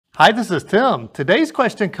Hi, this is Tim. Today's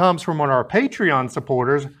question comes from one of our Patreon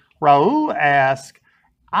supporters. Raul asks,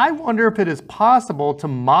 I wonder if it is possible to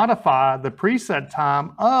modify the preset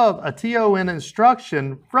time of a TON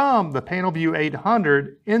instruction from the Panelview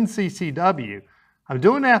 800 in CCW. I'm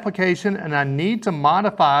doing an application and I need to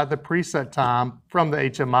modify the preset time from the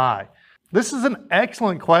HMI. This is an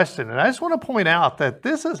excellent question, and I just want to point out that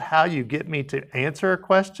this is how you get me to answer a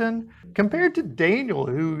question compared to Daniel,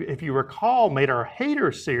 who, if you recall, made our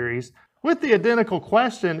hater series with the identical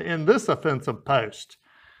question in this offensive post.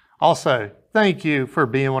 Also, thank you for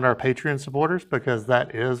being one of our Patreon supporters, because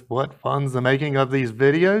that is what funds the making of these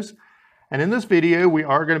videos. And in this video, we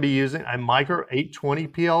are going to be using a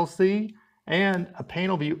Micro820 PLC and a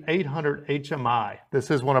Panelview 800 HMI. This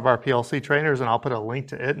is one of our PLC trainers, and I'll put a link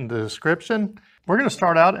to it in the description. We're going to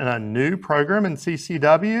start out in a new program in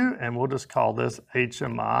CCW, and we'll just call this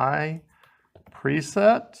HMI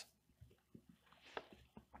preset.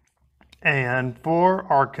 And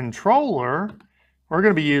for our controller, we're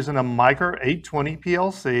going to be using a Micro820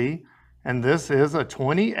 PLC, and this is a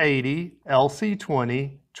 2080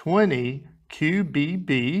 LC20 20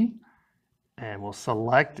 QBB, and we'll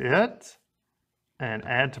select it and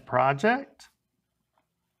add to project.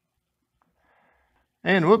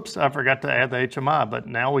 And whoops, I forgot to add the HMI, but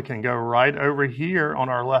now we can go right over here on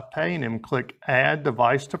our left pane and click Add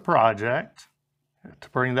Device to Project to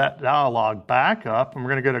bring that dialog back up. And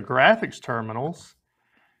we're going to go to Graphics Terminals,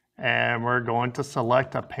 and we're going to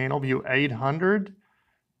select a Panelview 800,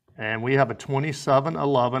 and we have a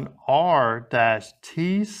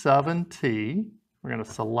 2711R-T7T. We're going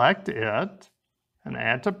to select it and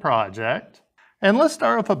add to project. And let's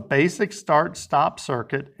start with a basic start-stop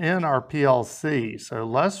circuit in our PLC. So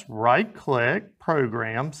let's right-click,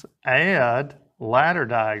 Programs, Add Ladder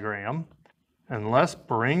Diagram, and let's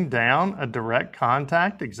bring down a direct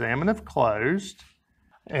contact, examine if closed.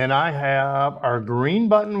 And I have our green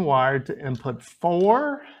button wired to input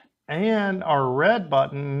 4 and our red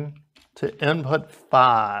button to input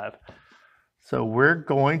 5. So we're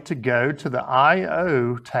going to go to the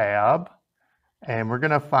I/O tab, and we're going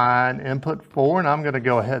to find input 4, and I'm going to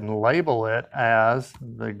go ahead and label it as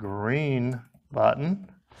the green button.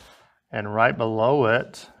 And right below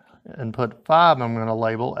it, input 5, I'm going to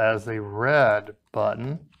label as the red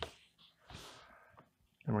button.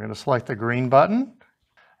 And we're going to select the green button.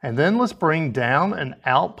 And then let's bring down an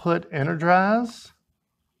output energize.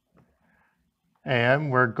 And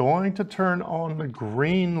we're going to turn on the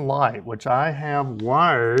green light, which I have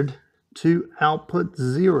wired to output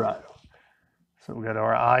 0. So we'll go to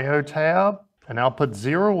our I/O tab, and output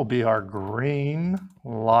 0 will be our green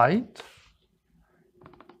light.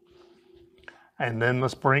 And then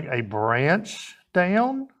let's bring a branch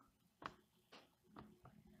down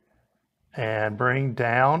and bring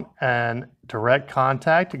down an direct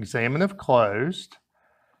contact, examine if closed.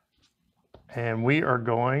 And we are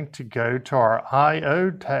going to go to our I/O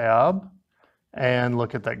tab and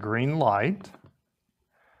look at that green light.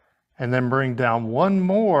 And then bring down one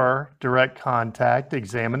more direct contact,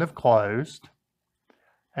 examine if closed.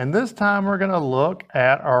 And this time we're going to look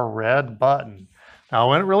at our red button. Now I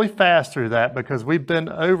went really fast through that because we've been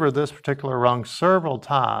over this particular rung several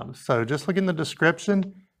times. So just look in the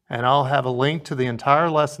description, and I'll have a link to the entire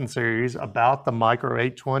lesson series about the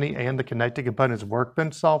Micro820 and the Connected Components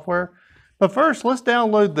Workbench software. But first, let's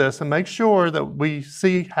download this and make sure that we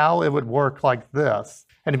see how it would work like this.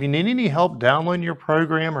 And if you need any help downloading your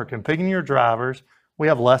program or configuring your drivers, we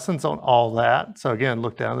have lessons on all that. So again,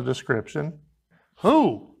 look down in the description.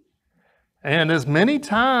 And as many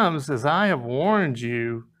times as I have warned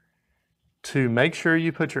you to make sure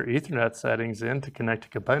you put your Ethernet settings into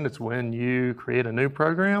Connected Components when you create a new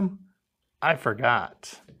program, I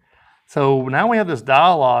forgot. So now we have this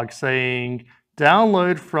dialog saying,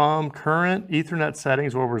 download from current Ethernet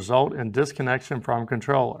settings will result in disconnection from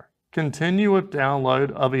controller. Continue with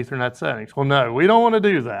download of Ethernet settings. Well, no, we don't want to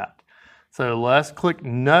do that. So let's click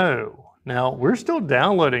no. Now, we're still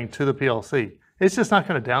downloading to the PLC. It's just not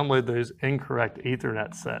going to download those incorrect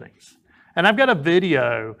Ethernet settings. And I've got a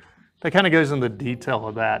video that kind of goes into detail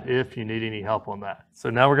of that if you need any help on that. So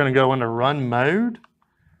now we're going to go into run mode,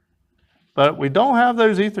 but we don't have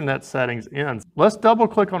those Ethernet settings in. Let's double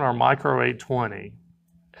click on our Micro820.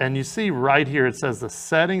 And you see right here, it says the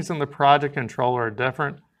settings in the project controller are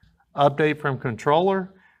different. Update from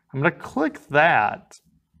controller. I'm going to click that,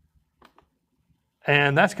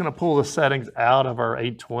 and that's going to pull the settings out of our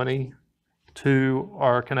 820 to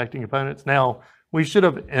our connecting components. Now, we should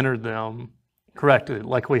have entered them correctly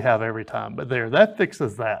like we have every time, but there, that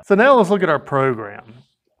fixes that. So now let's look at our program.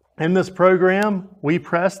 In this program, we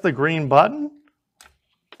press the green button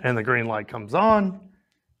and the green light comes on.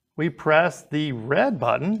 we press the red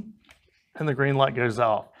button and the green light goes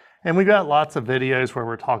off. And we've got lots of videos where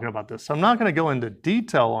we're talking about this, so I'm not going to go into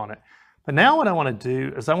detail on it. But now what I want to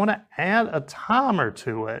do is I want to add a timer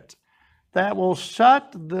to it that will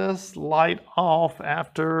shut this light off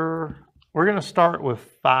after, we're going to start with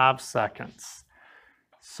 5 seconds.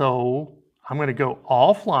 So I'm going to go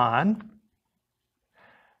offline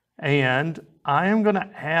and I am going to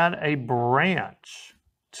add a branch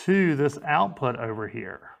to this output over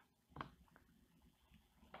here.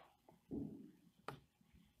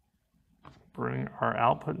 Bring our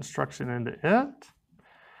output instruction into it.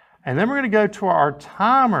 And then we're going to go to our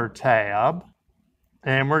timer tab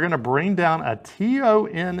and we're going to bring down a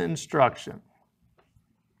TON instruction.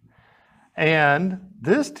 And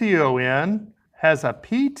this TON has a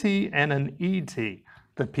PT and an ET.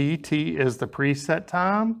 The PT is the preset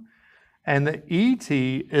time and the ET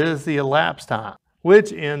is the elapsed time,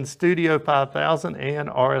 which in Studio 5000 and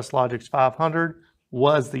RS Logix 500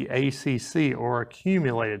 was the ACC or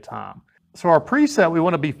accumulated time. So our preset, we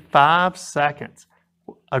want to be 5 seconds.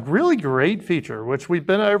 A really great feature, which we've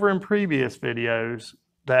been over in previous videos,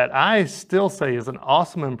 that I still say is an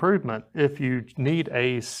awesome improvement if you need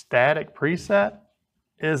a static preset,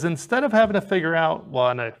 is instead of having to figure out, well,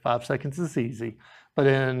 I know 5 seconds is easy, but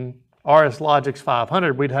in RS Logix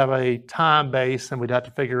 500, we'd have a time base and we'd have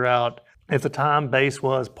to figure out if the time base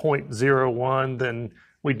was 0.01, then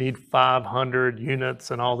we'd need 500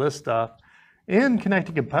 units and all this stuff. In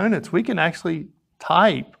Connected Components, we can actually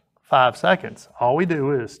type 5 seconds. All we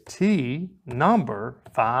do is T number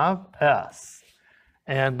 5S,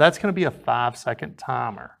 and that's going to be a 5-second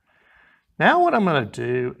timer. Now what I'm going to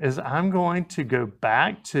do is I'm going to go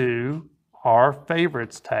back to our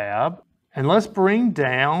Favorites tab, and let's bring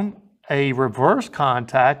down a reverse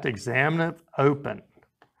contact examine open.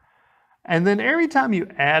 And then every time you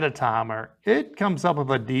add a timer, it comes up with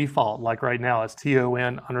a default, like right now it's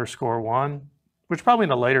TON_1, which probably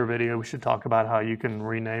in a later video we should talk about how you can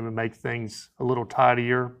rename and make things a little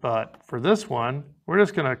tidier. But for this one, we're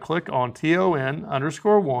just going to click on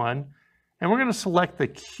TON_1 and we're going to select the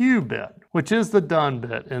Q bit, which is the done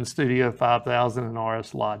bit in Studio 5000 and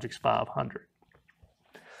RS Logix 500.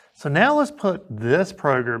 So now let's put this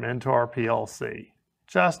program into our PLC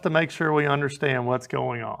just to make sure we understand what's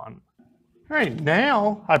going on. All right,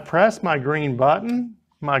 now I press my green button,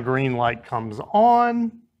 my green light comes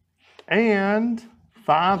on, and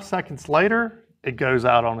 5 seconds later, it goes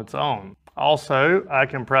out on its own. Also, I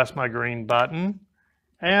can press my green button,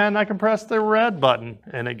 and I can press the red button,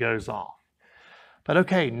 and it goes off. But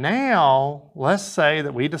okay, now let's say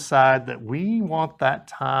that we decide that we want that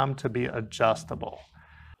time to be adjustable.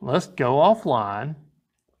 Let's go offline,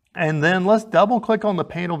 and then let's double click on the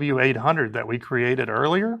Panelview 800 that we created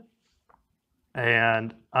earlier.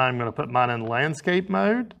 And I'm going to put mine in landscape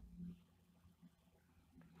mode.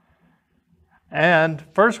 And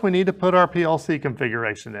first we need to put our PLC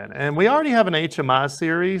configuration in. And we already have an HMI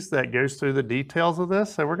series that goes through the details of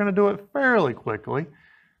this, so we're going to do it fairly quickly.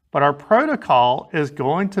 But our protocol is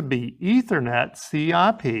going to be Ethernet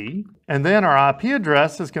CIP, and then our IP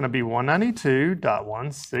address is going to be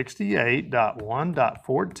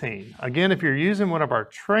 192.168.1.14. Again, if you're using one of our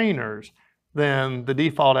trainers, then the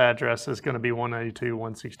default address is going to be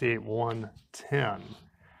 192.168.1.10.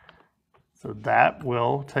 So that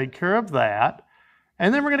will take care of that.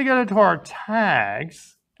 And then we're going to go into our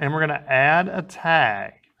tags, and we're going to add a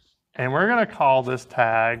tag. And we're going to call this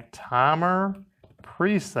tag timer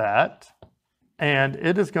preset, and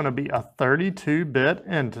it is going to be a 32-bit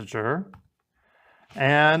integer.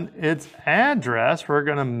 And its address, we're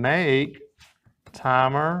going to make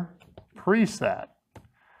timer preset.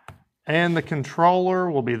 And the controller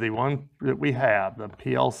will be the one that we have, the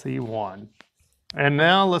PLC1. And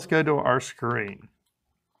now let's go to our screen.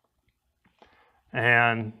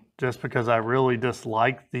 And just because I really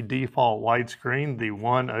dislike the default widescreen, the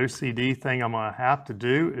one OCD thing I'm going to have to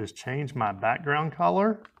do is change my background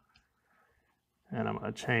color. And I'm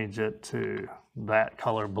going to change it to that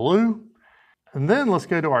color blue. And then let's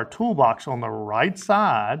go to our toolbox on the right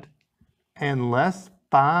side and let's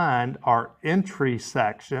find our entry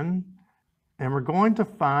section, and we're going to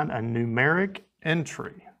find a numeric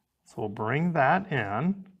entry. So we'll bring that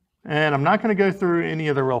in, and I'm not going to go through any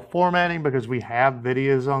of the real formatting because we have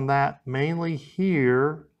videos on that. Mainly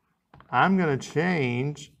here, I'm going to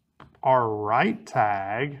change our right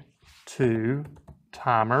tag to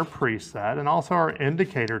timer preset, and also our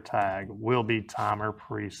indicator tag will be timer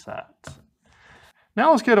preset.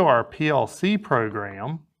 Now let's go to our PLC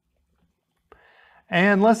program.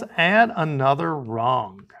 And let's add another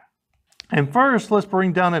rung. And first, let's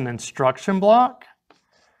bring down an instruction block.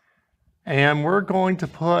 And we're going to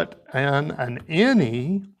put in an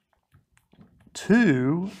any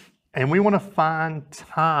to, and we want to find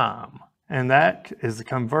time. And that is the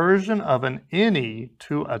conversion of an any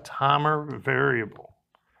to a timer variable.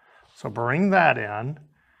 So bring that in.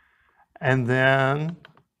 And then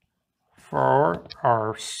for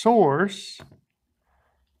our source,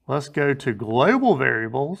 let's go to global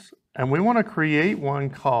variables. And we want to create one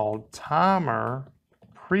called timer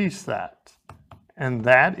preset. And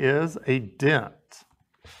that is a dent.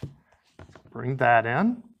 Bring that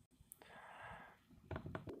in.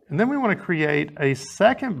 And then we want to create a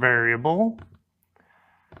second variable,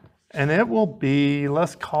 and it will be,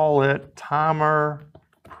 let's call it timer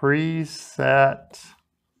preset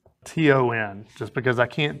TON, just because I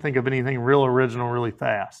can't think of anything real original really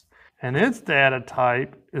fast. And its data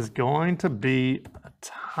type is going to be a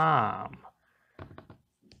time.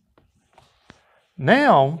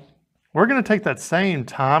 Now, we're going to take that same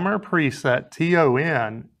timer preset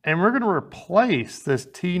TON and we're going to replace this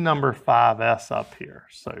T number 5S up here.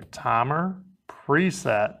 So timer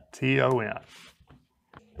preset TON.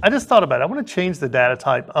 I just thought about it. I want to change the data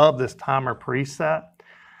type of this timer preset.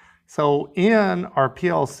 So in our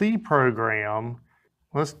PLC program,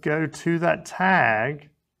 let's go to that tag.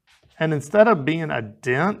 And instead of being a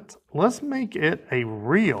dent, let's make it a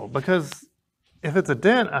reel, because if it's a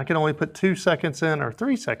dent, I can only put 2 seconds in or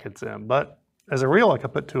 3 seconds in, but as a reel, I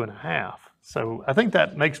could put 2.5. So I think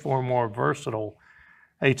that makes for a more versatile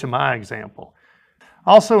HMI example.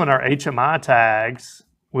 Also in our HMI tags,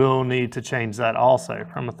 we'll need to change that also.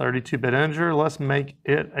 From a 32-bit integer, let's make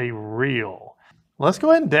it a reel. Let's go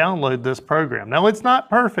ahead and download this program. Now it's not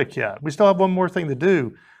perfect yet. We still have one more thing to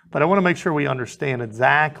do, but I want to make sure we understand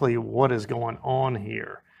exactly what is going on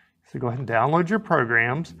here. So go ahead and download your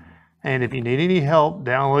programs. And if you need any help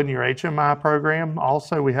downloading your HMI program,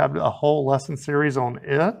 also we have a whole lesson series on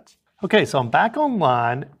it. Okay, so I'm back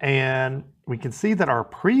online and we can see that our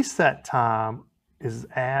preset time is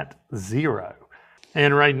at 0.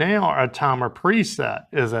 And right now our timer preset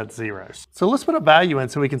is at 0. So let's put a value in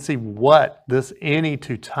so we can see what this any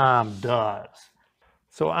to time does.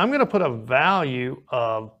 So I'm going to put a value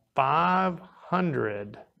of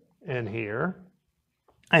 500 in here.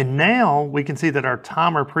 And now we can see that our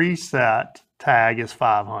timer preset tag is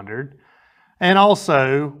 500. And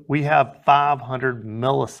also we have 500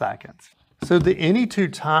 milliseconds. So the any to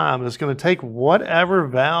time is going to take whatever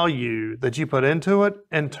value that you put into it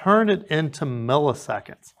and turn it into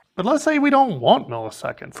milliseconds. But let's say we don't want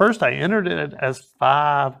milliseconds. First I entered it as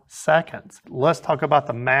 5 seconds. Let's talk about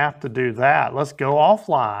the math to do that. Let's go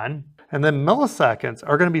offline. And then milliseconds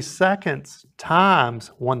are going to be seconds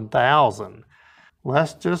times 1,000.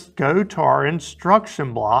 Let's just go to our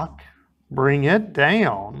instruction block, bring it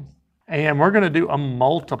down, and we're going to do a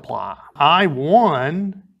multiply.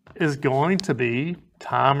 I1 is going to be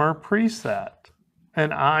timer preset,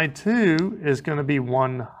 and I2 is going to be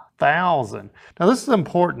 1,000. Now this is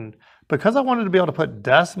important. Because I wanted to be able to put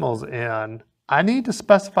decimals in, I need to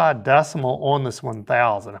specify decimal on this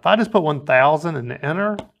 1,000. If I just put 1,000 and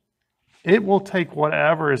enter, it will take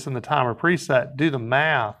whatever is in the timer preset, do the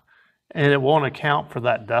math, and it won't account for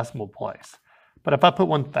that decimal place. But if I put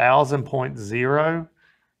 1,000.0,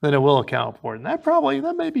 then it will account for it. And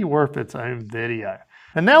that may be worth its own video.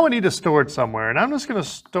 And now we need to store it somewhere. And I'm just going to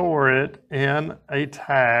store it in a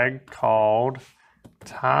tag called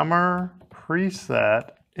timer preset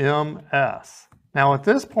MS. Now at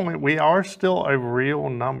this point, we are still a real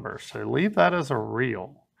number. So leave that as a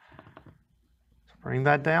real. So bring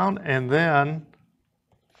that down. And then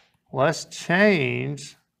let's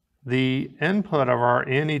change the input of our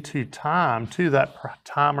any to time to that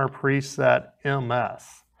timer preset MS.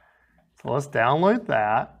 So let's download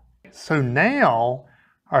that. So now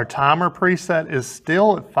our timer preset is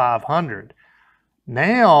still at 500.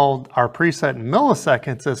 Now our preset in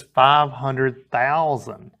milliseconds is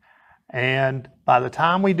 500,000. And by the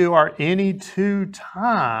time we do our any to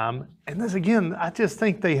time, and this again, I just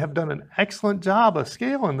think they have done an excellent job of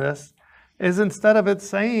scaling this, is instead of it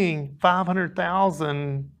saying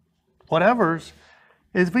 500,000 whatevers,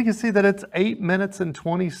 is we can see that it's 8 minutes and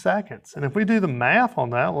 20 seconds. And if we do the math on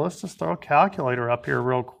that, well, let's just throw a calculator up here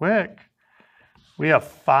real quick. We have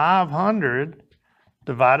 500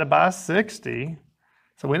 divided by 60.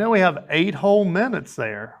 So we know we have 8 whole minutes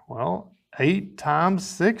there. Well, 8 times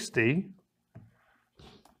 60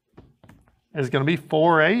 is going to be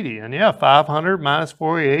 480. And yeah, 500 minus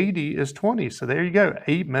 480 is 20. So there you go,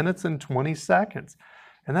 8 minutes and 20 seconds.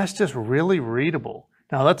 And that's just really readable.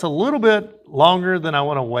 Now that's a little bit longer than I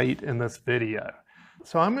want to wait in this video.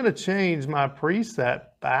 So I'm going to change my preset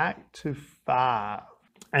back to 5.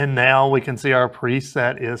 And now we can see our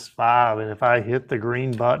preset is 5. And if I hit the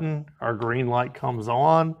green button, our green light comes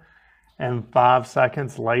on. And 5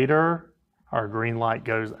 seconds later, our green light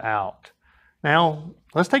goes out. Now,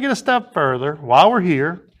 let's take it a step further. While we're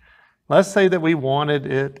here, let's say that we wanted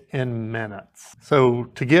it in minutes. So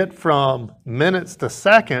to get from minutes to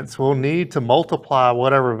seconds, we'll need to multiply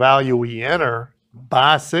whatever value we enter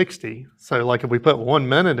by 60. So like if we put 1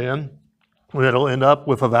 minute in, it'll end up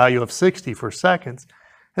with a value of 60 for seconds.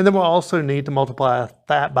 And then we'll also need to multiply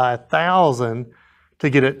that by 1,000 to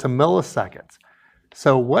get it to milliseconds.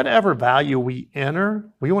 So whatever value we enter,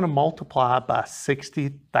 we want to multiply by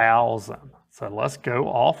 60,000. So let's go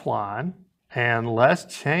offline and let's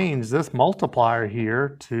change this multiplier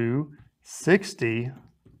here to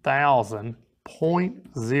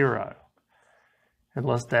 60,000.0. And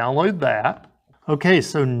let's download that. Okay,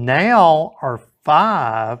 so now our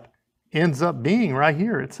 5 ends up being right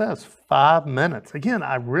here. It says 5 minutes. Again,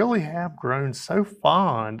 I really have grown so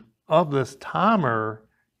fond of this timer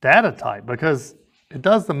data type because it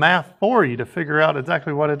does the math for you to figure out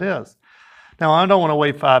exactly what it is. Now, I don't want to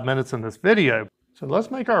wait 5 minutes in this video. So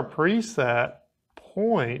let's make our preset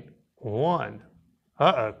 0.1.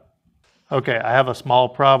 Uh-oh. Okay, I have a small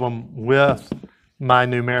problem with my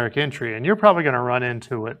numeric entry, and you're probably going to run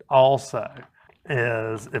into it also.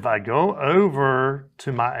 Is if I go over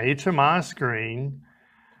to my HMI screen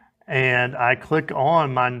and I click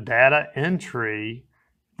on my data entry,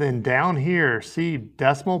 then down here, see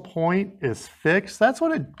decimal point is fixed. That's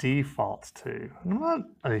what it defaults to. I'm not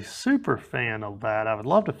a super fan of that. I would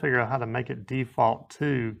love to figure out how to make it default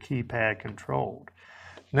to keypad controlled.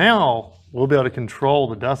 Now we'll be able to control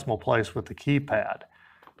the decimal place with the keypad.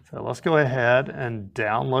 So let's go ahead and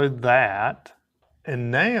download that. And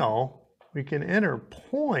now we can enter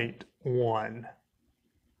 0.1.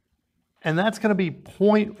 And that's going to be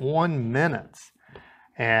 0.1 minutes.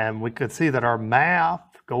 And we could see that our math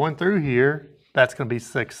going through here, that's going to be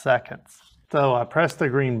 6 seconds. So I press the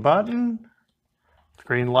green button, the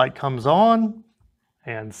green light comes on,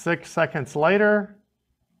 and 6 seconds later,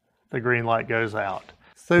 the green light goes out.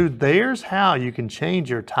 So there's how you can change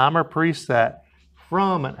your timer preset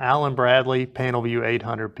from an Allen Bradley Panelview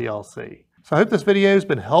 800 PLC. So I hope this video has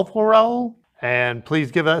been helpful, Raul, and please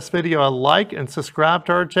give this video a like and subscribe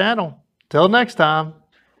to our channel. Till next time.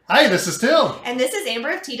 Hi, this is Tim. And this is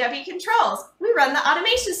Amber of TW Controls. We run the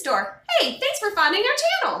automation store. Hey, thanks for finding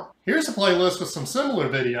our channel. Here's a playlist with some similar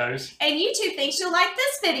videos. And YouTube thinks you'll like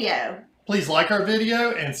this video. Please like our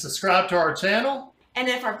video and subscribe to our channel. And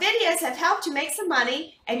if our videos have helped you make some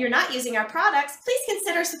money and you're not using our products, please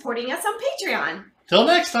consider supporting us on Patreon. Till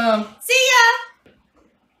next time. See ya!